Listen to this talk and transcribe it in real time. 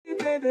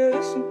baby,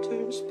 listen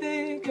to the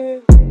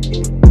speaker.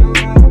 No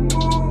matter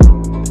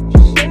what,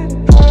 just say the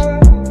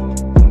word.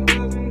 I'm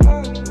loving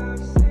all I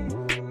see.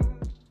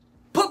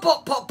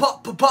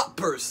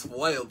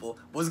 Perswayable.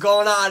 What's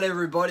going on,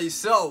 everybody?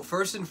 So,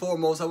 first and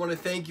foremost, I want to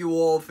thank you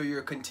all for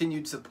your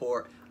continued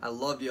support. I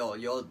love y'all.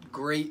 Y'all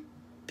great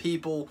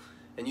people,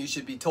 and you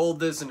should be told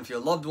this. And if your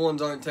loved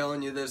ones aren't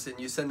telling you this, then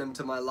you send them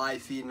to my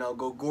live feed, and I'll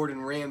go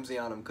Gordon Ramsay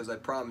on them, because I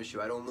promise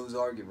you, I don't lose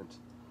arguments.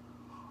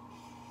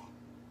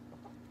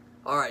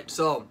 Alright,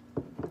 so,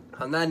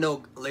 on that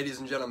note, ladies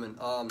and gentlemen,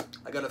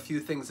 I got a few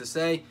things to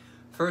say.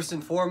 First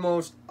and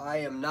foremost, I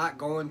am not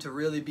going to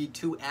really be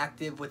too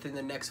active within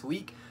the next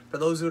week. For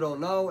those who don't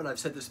know, and I've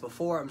said this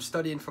before, I'm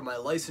studying for my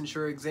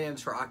licensure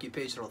exams for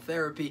occupational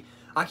therapy.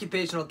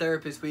 Occupational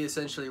therapists, we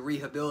essentially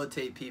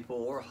rehabilitate people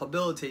or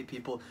habilitate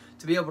people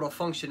to be able to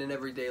function in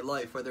everyday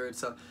life, whether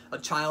it's a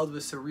child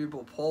with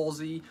cerebral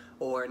palsy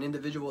or an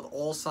individual with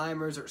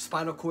Alzheimer's or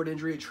spinal cord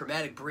injury,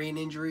 traumatic brain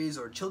injuries,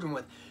 or children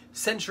with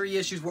sensory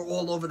issues. We're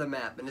all over the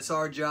map, and it's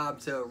our job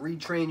to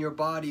retrain your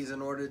bodies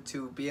in order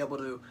to be able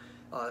to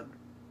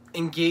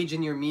engage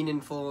in your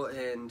meaningful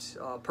and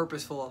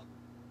purposeful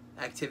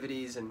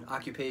activities and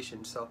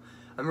occupations. So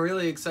I'm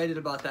really excited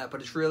about that,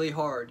 but it's really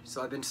hard.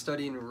 So I've been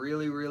studying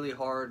really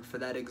hard for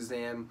that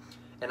exam,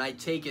 and I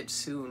take it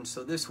soon.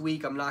 So this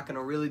week I'm not going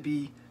to really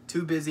be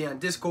too busy on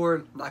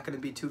Discord. I'm not going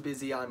to be too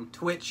busy on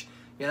Twitch.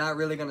 You're not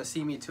really going to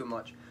see me too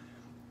much.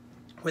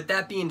 With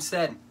that being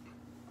said,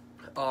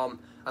 I'm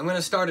going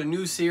to start a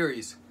new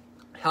series,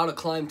 How to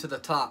Climb to the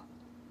Top.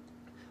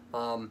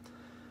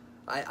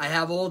 I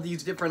have all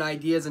these different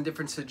ideas and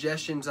different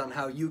suggestions on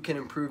how you can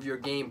improve your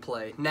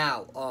gameplay.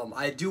 Now,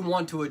 I do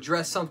want to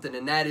address something,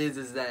 and that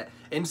is that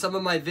in some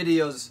of my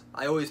videos,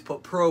 I always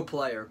put pro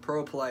player,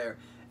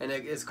 and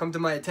it's come to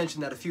my attention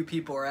that a few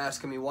people are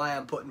asking me why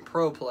I'm putting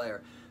pro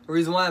player. The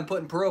reason why I'm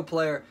putting pro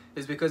player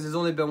is because there's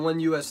only been one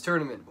U.S.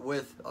 tournament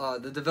with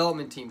the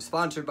development team,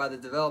 sponsored by the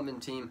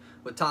development team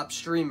with top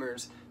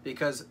streamers,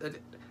 because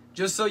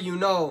just so you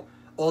know,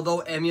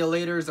 although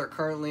emulators are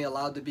currently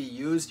allowed to be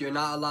used, you're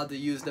not allowed to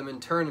use them in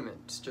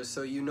tournaments, just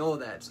so you know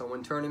that. So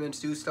when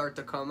tournaments do start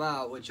to come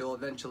out, which you'll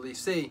eventually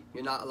see,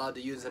 you're not allowed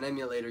to use an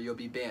emulator, you'll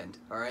be banned,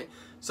 alright?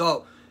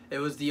 So, it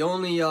was the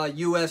only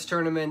U.S.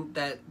 tournament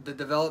that the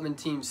development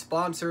team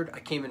sponsored. I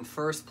came in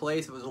first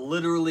place. It was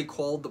literally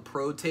called the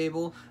Pro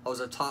Table. I was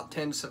a top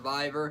 10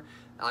 survivor.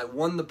 I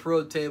won the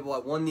Pro Table, I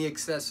won the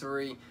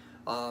accessory,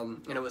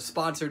 and it was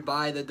sponsored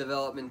by the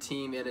development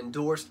team and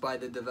endorsed by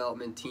the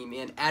development team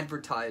and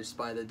advertised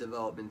by the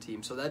development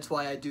team. So that's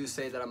why I do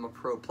say that I'm a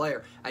pro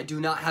player. I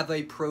do not have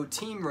a pro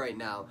team right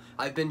now.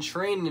 I've been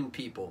training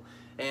people.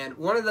 And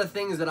one of the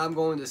things that I'm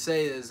going to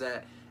say is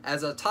that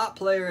as a top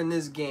player in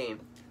this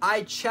game,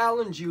 I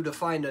challenge you to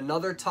find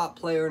another top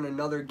player in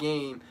another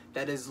game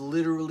that has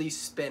literally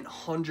spent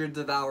hundreds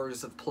of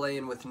hours of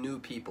playing with new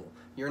people.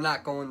 You're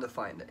not going to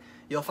find it.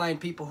 You'll find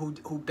people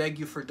who beg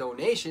you for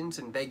donations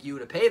and beg you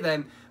to pay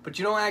them, but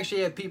you don't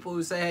actually have people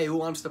who say, hey, who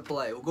wants to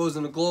play? Who goes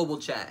in a global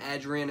chat,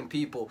 adds random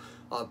people.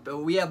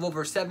 We have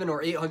over 700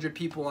 or 800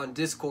 people on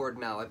Discord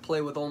now. I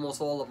play with almost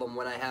all of them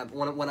when I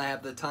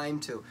have the time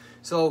to.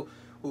 So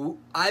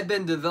I've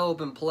been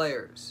developing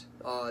players.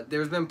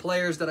 There's been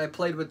players that I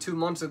played with 2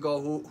 months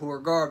ago who are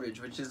garbage,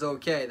 which is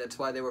okay. That's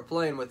why they were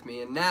playing with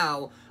me. And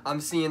now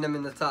I'm seeing them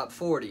in the top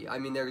 40. I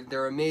mean,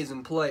 they're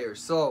amazing players.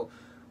 So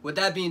with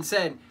that being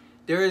said,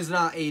 there is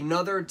not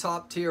another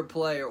top tier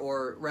player,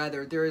 or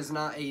rather, there is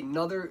not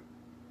another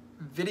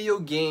video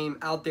game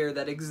out there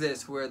that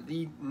exists where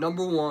the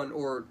 #1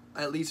 or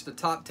at least the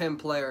top 10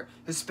 player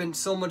has spent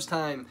so much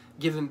time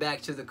giving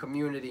back to the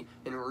community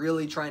and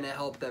really trying to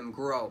help them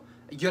grow.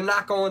 You're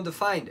not going to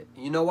find it.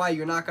 You know why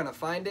you're not going to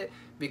find it?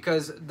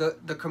 Because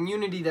the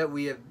community that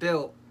we have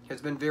built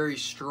has been very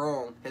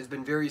strong, has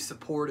been very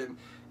supportive,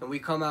 and we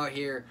come out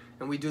here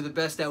and we do the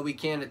best that we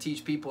can to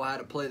teach people how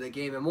to play the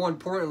game, and more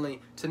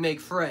importantly, to make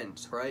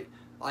friends, right?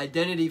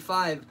 Identity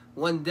 5,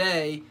 one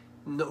day,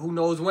 who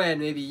knows when,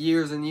 maybe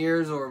years and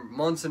years or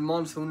months and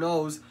months, who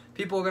knows,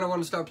 people are going to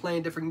want to start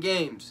playing different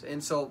games.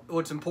 And so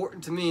what's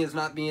important to me is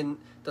not being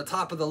the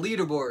top of the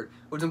leaderboard.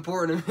 What's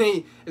important to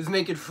me is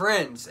making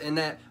friends, and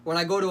that when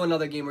I go to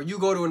another game or you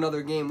go to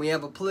another game, we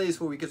have a place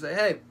where we can say,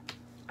 hey,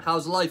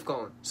 how's life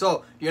going?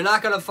 So you're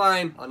not going to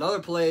find another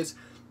place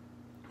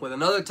with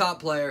another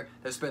top player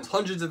that spends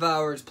hundreds of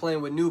hours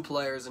playing with new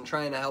players and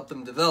trying to help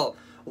them develop.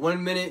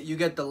 1 minute you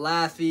get the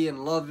laughy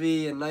and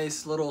lovey and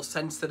nice little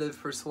sensitive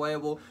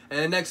Perswayable, and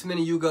the next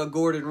minute you got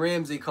Gordon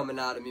Ramsay coming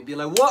out at me being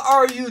like, what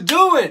are you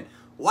doing?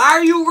 Why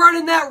are you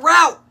running that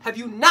route? Have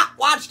you not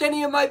watched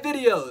any of my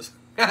videos?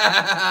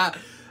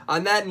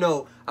 On that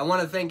note, I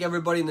want to thank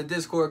everybody in the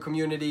Discord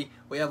community.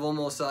 We have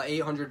almost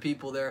 800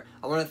 people there.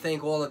 I want to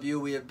thank all of you.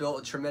 We have built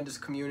a tremendous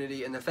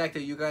community, and the fact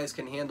that you guys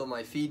can handle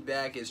my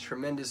feedback is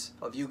tremendous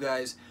of you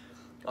guys.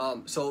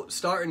 So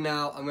starting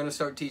now, I'm going to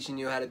start teaching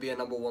you how to be a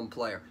 #1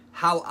 player.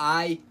 How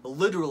I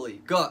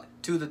literally got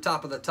to the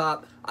top of the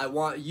top. I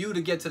want you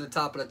to get to the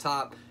top of the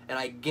top, and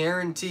I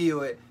guarantee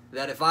you it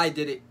that if I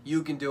did it,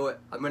 you can do it.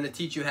 I'm going to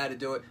teach you how to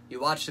do it. You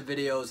watch the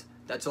videos.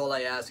 That's all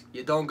I ask.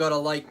 You don't gotta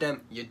like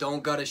them. You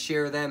don't gotta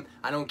share them.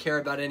 I don't care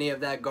about any of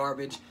that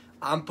garbage.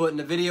 I'm putting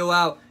the video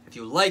out. If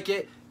you like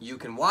it, you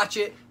can watch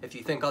it. If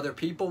you think other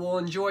people will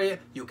enjoy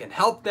it, you can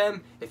help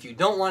them. If you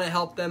don't want to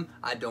help them,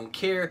 I don't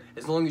care.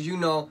 As long as you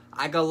know,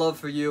 I got love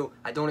for you.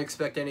 I don't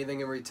expect anything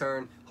in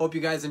return. Hope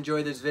you guys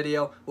enjoy this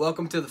video.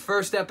 Welcome to the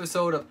first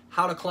episode of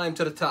How to Climb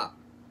to the Top.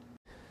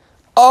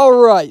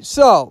 Alright,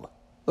 so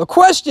the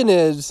question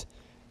is,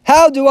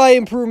 how do I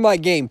improve my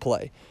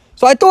gameplay?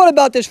 So I thought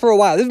about this for a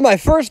while. This is my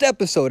first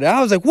episode, and I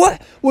was like,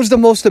 what was the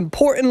most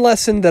important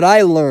lesson that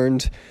I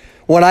learned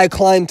when I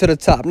climbed to the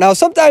top? Now,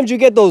 sometimes you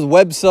get those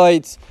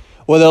websites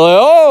where they're like,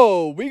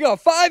 oh, we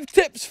got 5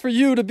 tips for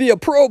you to be a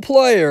pro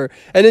player.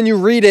 And then you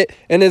read it,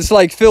 and it's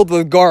like filled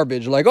with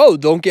garbage. Like, oh,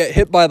 don't get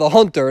hit by the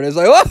hunter. And it's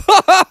like,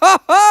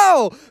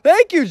 oh,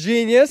 thank you,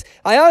 genius.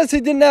 I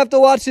honestly didn't have to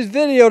watch this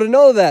video to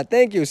know that.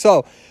 Thank you.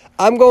 So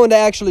I'm going to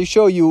actually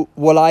show you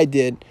what I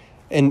did.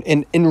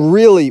 And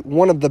really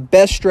one of the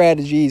best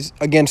strategies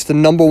against the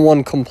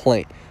 #1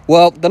 complaint.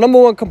 Well, the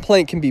 #1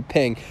 complaint can be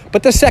ping,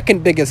 but the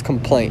second biggest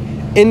complaint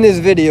in this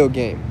video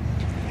game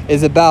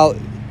is about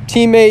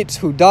teammates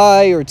who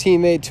die or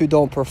teammates who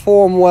don't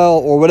perform well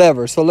or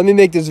whatever. So let me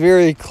make this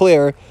very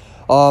clear.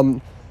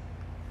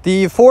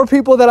 The 4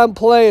 people that I'm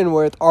playing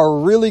with are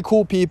really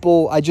cool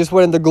people. I just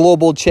went into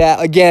global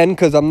chat again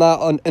because I'm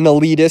not an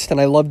elitist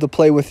and I love to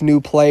play with new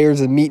players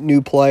and meet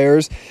new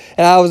players.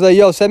 And I was like,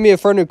 yo, send me a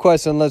friend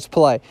request and let's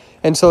play.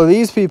 And so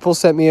these people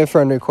sent me a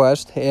friend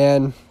request,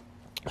 and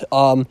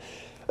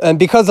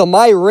because of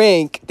my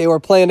rank, they were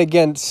playing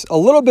against a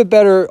little bit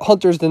better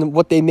hunters than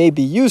what they may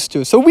be used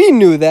to. So we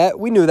knew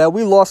that. We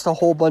lost a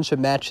whole bunch of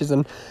matches,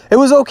 and it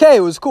was okay.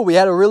 It was cool. We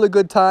had a really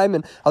good time,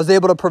 and I was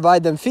able to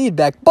provide them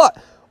feedback. But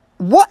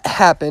what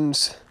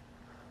happens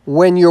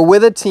when you're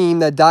with a team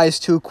that dies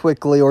too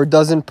quickly or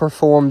doesn't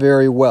perform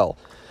very well,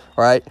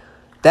 right?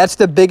 That's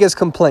the biggest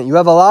complaint. You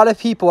have a lot of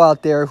people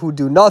out there who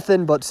do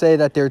nothing but say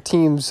that their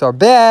teams are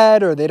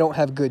bad or they don't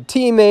have good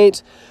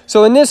teammates.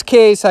 So in this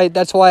case,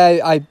 that's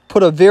why I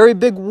put a very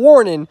big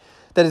warning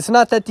that it's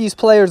not that these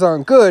players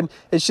aren't good.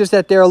 It's just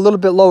that they're a little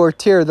bit lower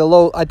tier.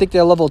 I think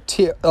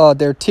they're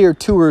they're tier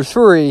 2 or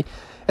 3.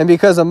 And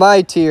because of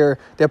my tier,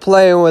 they're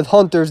playing with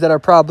hunters that are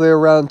probably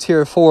around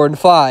tier 4 and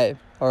 5.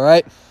 All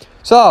right?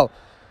 So,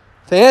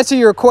 to answer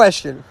your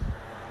question,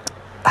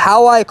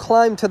 how I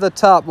climbed to the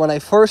top when I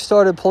first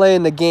started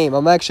playing the game,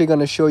 I'm actually going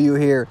to show you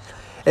here,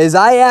 is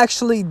I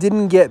actually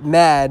didn't get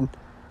mad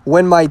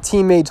when my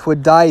teammates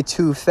would die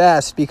too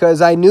fast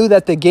because I knew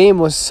that the game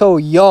was so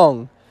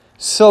young,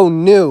 so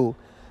new,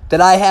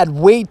 that I had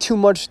way too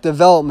much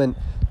development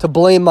to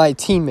blame my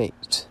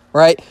teammates.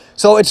 Right?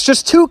 So it's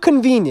just too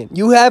convenient.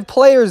 You have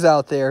players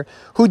out there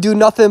who do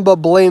nothing but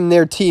blame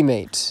their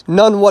teammates.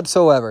 None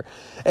whatsoever.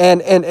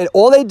 And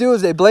all they do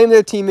is they blame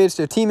their teammates.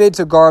 Their teammates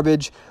are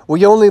garbage.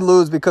 We only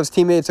lose because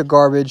teammates are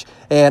garbage.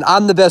 And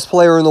I'm the best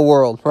player in the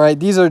world. Right?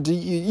 These are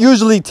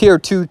usually tier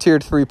 2, tier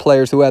 3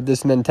 players who have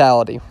this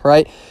mentality.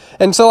 Right?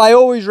 And so I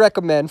always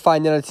recommend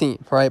finding a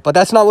team, right? But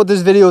that's not what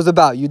this video is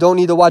about. You don't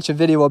need to watch a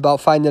video about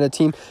finding a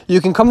team.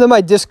 You can come to my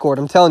Discord.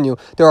 I'm telling you,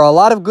 there are a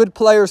lot of good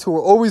players who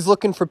are always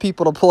looking for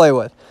people to play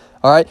with,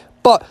 all right?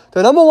 But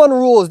the #1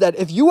 rule is that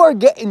if you are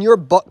getting your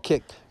butt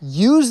kicked,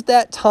 use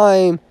that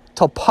time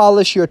to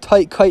polish your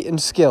tight kiting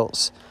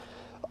skills.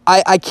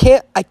 I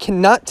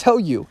cannot tell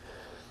you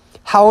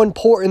how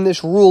important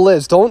this rule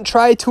is. Don't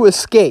try to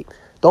escape.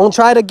 Don't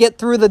try to get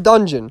through the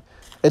dungeon.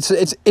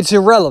 It's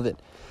irrelevant.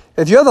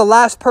 If you're the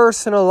last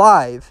person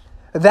alive,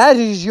 that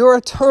is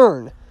your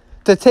turn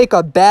to take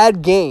a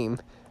bad game.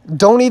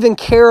 Don't even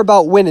care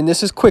about winning.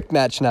 This is quick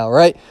match now,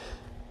 right?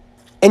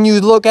 And you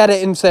look at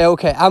it and say,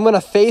 okay, I'm going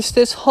to face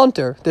this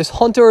hunter. This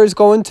hunter is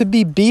going to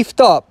be beefed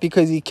up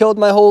because he killed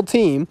my whole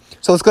team.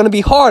 So it's going to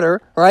be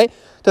harder, right?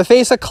 To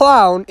face a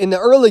clown in the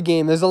early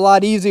game is a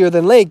lot easier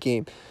than late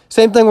game.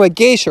 Same thing with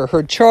Geisha.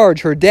 Her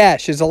charge, her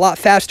dash is a lot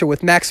faster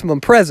with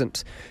maximum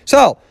presence.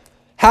 So,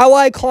 how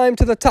I climbed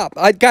to the top.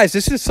 Guys,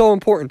 this is so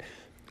important.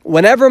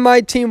 Whenever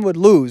my team would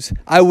lose,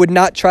 I would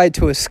not try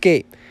to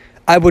escape.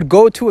 I would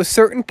go to a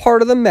certain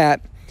part of the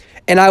map,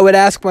 and I would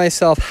ask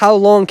myself, how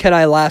long can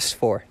I last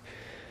for?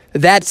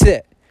 That's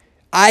it.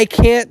 I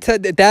can't.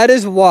 That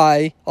is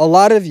why a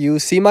lot of you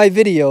see my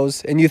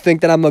videos, and you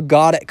think that I'm a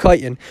god at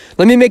kiting.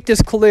 Let me make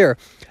this clear.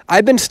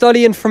 I've been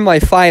studying for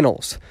my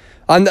finals.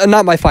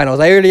 Not my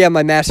finals. I already have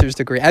my master's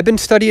degree. I've been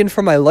studying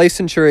for my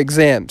licensure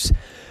exams.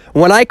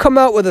 When I come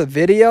out with a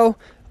video,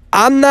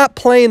 I'm not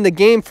playing the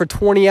game for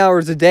 20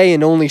 hours a day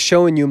and only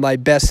showing you my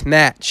best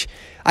match.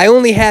 I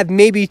only have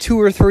maybe 2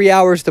 or 3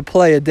 hours to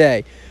play a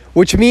day,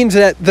 which means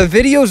that the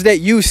videos that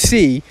you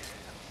see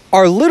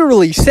are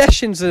literally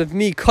sessions of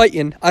me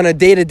kiting on a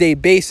day-to-day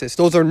basis.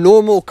 Those are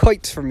normal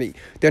kites for me.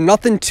 They're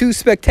nothing too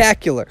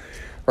spectacular,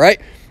 right?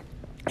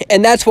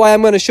 And that's why I'm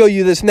going to show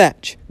you this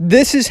match.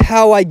 This is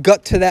how I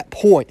got to that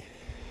point.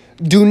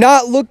 Do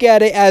not look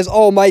at it as,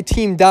 oh, my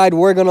team died,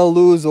 we're going to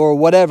lose, or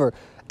whatever.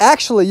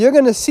 Actually, you're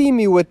going to see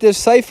me with this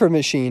cipher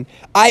machine.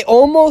 I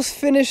almost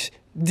finished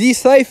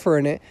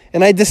deciphering it,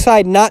 and I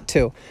decide not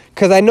to,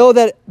 because I know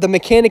that the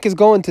mechanic is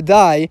going to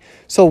die,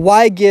 so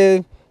why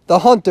give the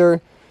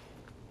hunter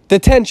the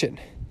tension?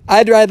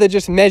 I'd rather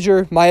just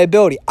measure my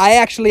ability. I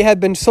actually have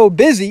been so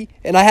busy,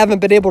 and I haven't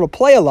been able to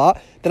play a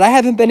lot, that I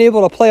haven't been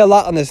able to play a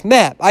lot on this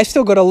map. I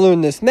still got to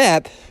learn this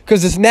map,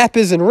 because this map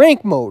is in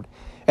rank mode,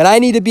 and I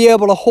need to be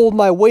able to hold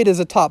my weight as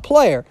a top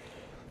player.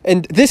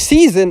 And this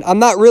season, I'm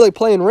not really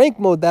playing rank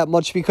mode that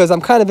much, because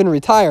I'm kind of in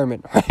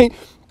retirement, right,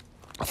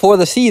 for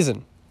the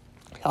season.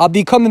 I'll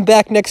be coming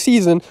back next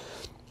season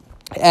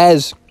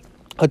as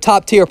a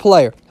top-tier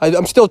player.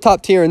 I'm still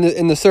top-tier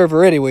in the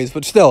server anyways,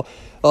 but still,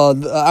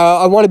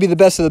 I want to be the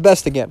best of the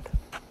best again.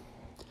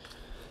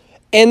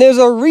 And there's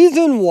a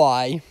reason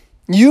why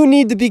you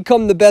need to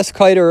become the best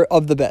kiter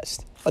of the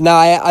best. Now,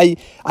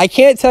 I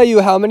can't tell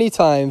you how many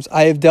times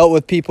I have dealt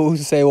with people who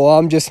say, well,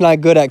 I'm just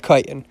not good at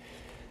kiting.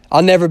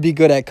 I'll never be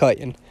good at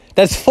kiting.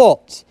 That's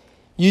false.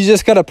 You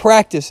just got to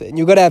practice it, and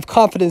you got to have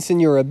confidence in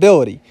your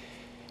ability.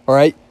 All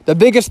right? The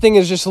biggest thing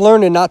is just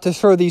learning not to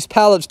throw these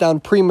pallets down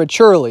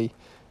prematurely.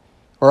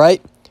 All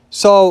right?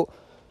 So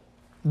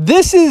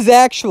this is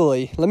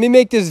actually, let me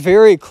make this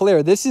very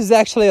clear, this is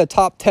actually a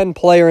top 10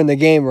 player in the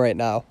game right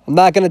now. I'm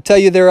not going to tell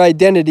you their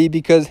identity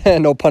because,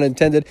 no pun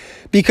intended,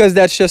 because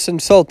that's just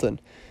insulting.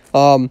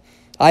 I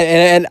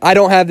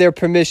don't have their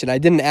permission. I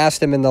didn't ask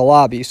them in the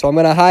lobby, so I'm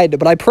going to hide it.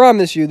 But I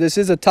promise you, this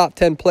is a top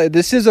 10 player.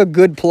 This is a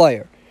good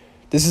player.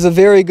 This is a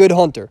very good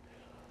hunter.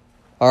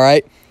 All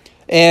right?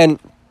 And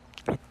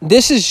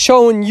this is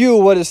showing you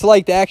what it's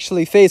like to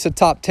actually face a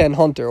top 10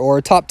 hunter, or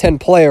a top 10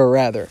 player,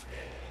 rather.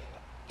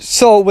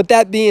 So, with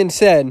that being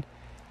said,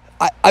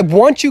 I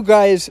want you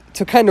guys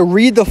to kind of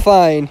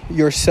redefine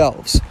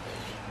yourselves.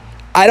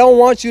 I don't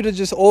want you to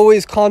just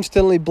always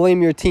constantly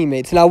blame your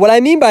teammates. Now, what I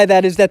mean by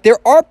that is that there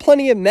are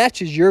plenty of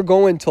matches you're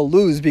going to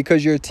lose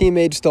because your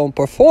teammates don't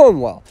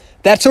perform well.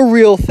 That's a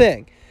real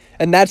thing.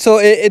 And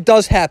it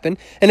does happen.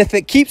 And if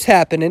it keeps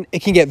happening,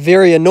 it can get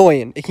very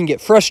annoying. It can get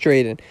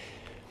frustrating.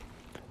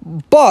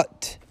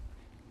 But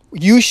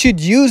you should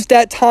use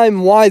that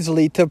time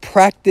wisely to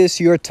practice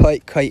your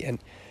tight kiting.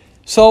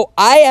 So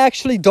I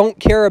actually don't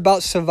care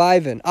about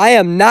surviving. I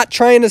am not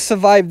trying to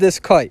survive this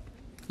kite.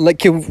 Like,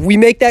 can we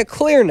make that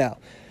clear now?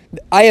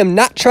 I am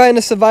not trying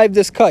to survive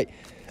this kite.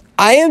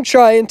 I am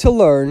trying to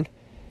learn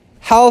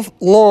how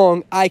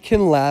long I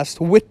can last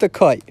with the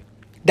kite.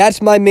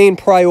 That's my main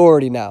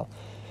priority now.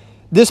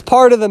 This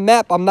part of the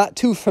map I'm not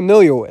too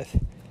familiar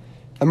with.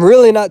 I'm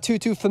really not too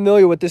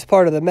familiar with this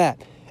part of the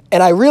map.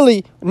 And I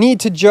really need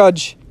to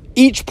judge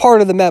each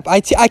part of the map.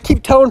 I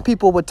keep telling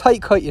people with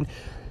tight kiting,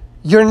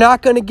 you're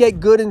not going to get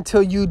good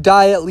until you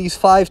die at least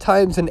 5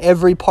 times in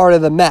every part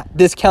of the map.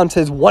 This counts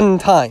as 1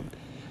 time.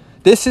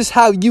 This is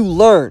how you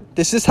learn.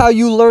 This is how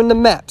you learn the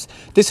maps.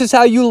 This is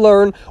how you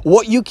learn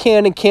what you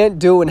can and can't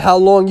do, and how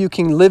long you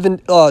can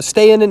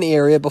stay in an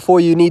area before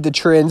you need to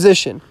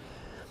transition.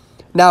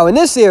 Now, in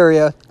this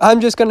area, I'm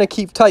just going to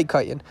keep tight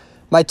kiting.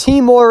 My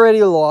team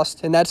already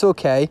lost, and that's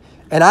okay.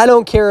 And I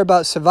don't care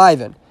about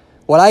surviving.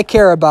 What I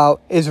care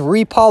about is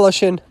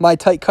repolishing my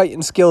tight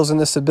kiting skills and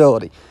this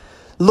ability.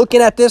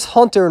 Looking at this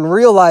hunter and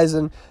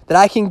realizing that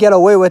I can get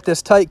away with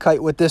this tight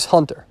kite with this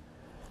hunter.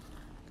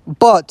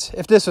 But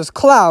if this was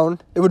Clown,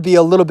 it would be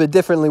a little bit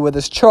differently with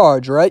his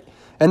charge, right?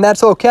 And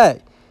that's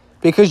okay,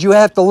 because you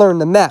have to learn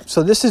the map.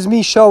 So this is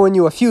me showing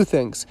you a few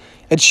things.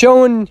 It's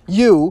showing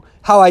you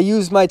how I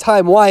use my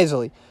time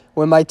wisely.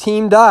 When my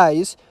team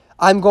dies,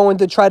 I'm going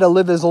to try to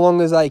live as long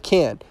as I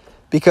can,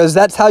 because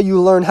that's how you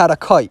learn how to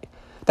kite.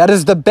 That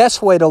is the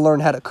best way to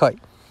learn how to kite.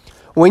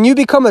 When you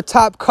become a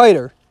top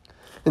kiter,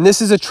 and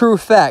this is a true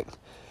fact,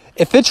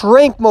 if it's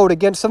rank mode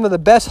against some of the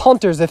best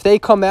hunters, if they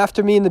come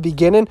after me in the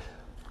beginning,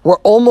 we're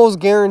almost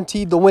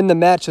guaranteed to win the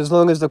match as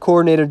long as the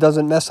coordinator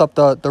doesn't mess up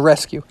the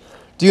rescue.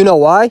 Do you know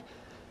why?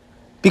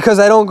 Because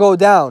I don't go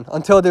down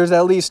until there's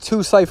at least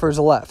 2 ciphers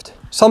left.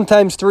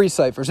 Sometimes 3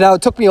 ciphers. Now,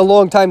 it took me a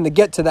long time to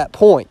get to that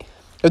point.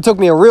 It took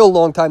me a real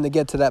long time to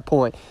get to that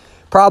point.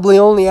 Probably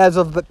only as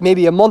of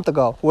maybe a month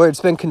ago, where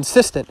it's been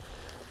consistent.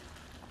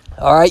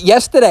 All right,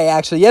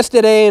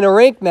 yesterday in a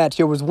ranked match,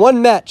 there was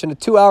 1 match in a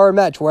 2-hour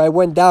match where I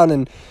went down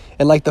in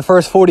like the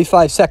first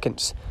 45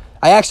 seconds.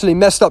 I actually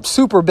messed up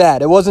super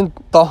bad. It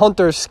wasn't the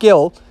hunter's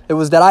skill. It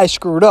was that I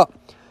screwed up.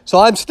 So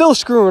I'm still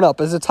screwing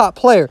up as a top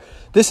player.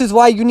 This is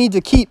why you need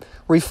to keep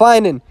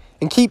refining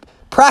and keep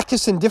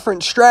practicing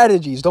different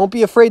strategies. Don't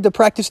be afraid to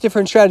practice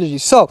different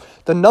strategies. So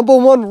the number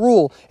 1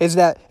 rule is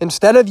that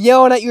instead of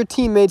yelling at your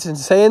teammates and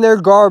saying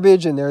they're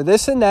garbage and they're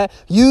this and that,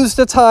 use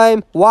the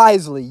time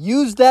wisely.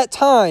 Use that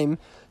time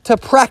to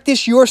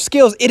practice your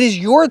skills. It is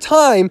your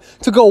time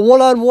to go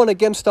one-on-one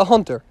against a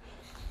hunter.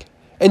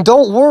 And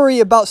don't worry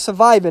about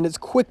surviving. It's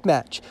quick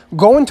match.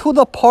 Go into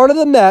the part of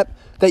the map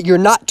that you're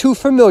not too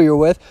familiar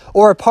with,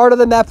 or a part of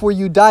the map where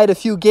you died a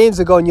few games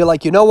ago and you're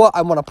like, you know what,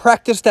 I want to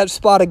practice that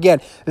spot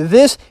again.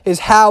 This is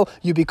how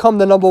you become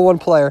the number 1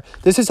 player.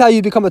 This is how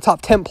you become a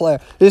top 10 player.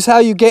 This is how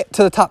you get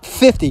to the top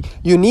 50.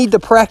 You need to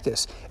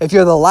practice. If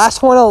you're the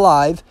last one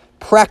alive,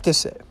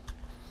 practice it.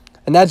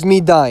 And that's me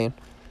dying.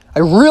 I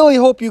really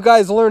hope you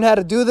guys learn how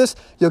to do this.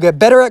 You'll get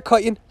better at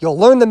cutting. You'll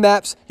learn the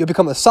maps. You'll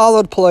become a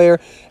solid player.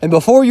 And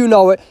before you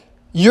know it,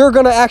 you're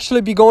going to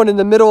actually be going in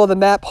the middle of the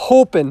map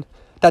hoping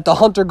that the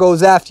hunter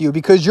goes after you,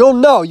 because you'll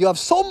know, you have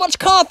so much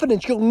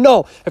confidence, you'll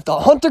know if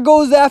the hunter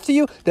goes after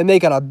you, they're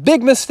making a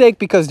big mistake,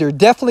 because they're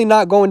definitely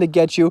not going to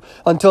get you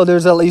until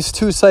there's at least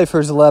 2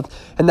 ciphers left,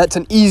 and that's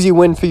an easy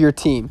win for your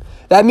team.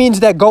 That means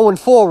that going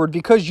forward,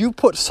 because you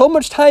put so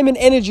much time and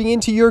energy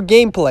into your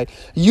gameplay,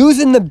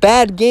 using the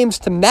bad games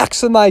to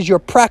maximize your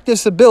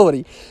practice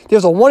ability,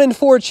 there's a 1 in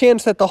 4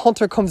 chance that the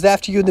hunter comes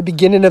after you in the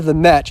beginning of the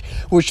match,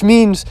 which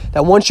means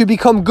that once you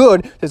become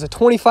good, there's a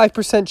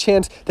 25%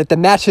 chance that the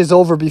match is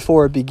over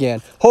before it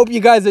began. Hope you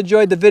guys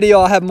enjoyed the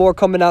video. I'll have more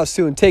coming out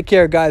soon. Take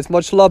care, guys.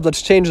 Much love.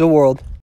 Let's change the world.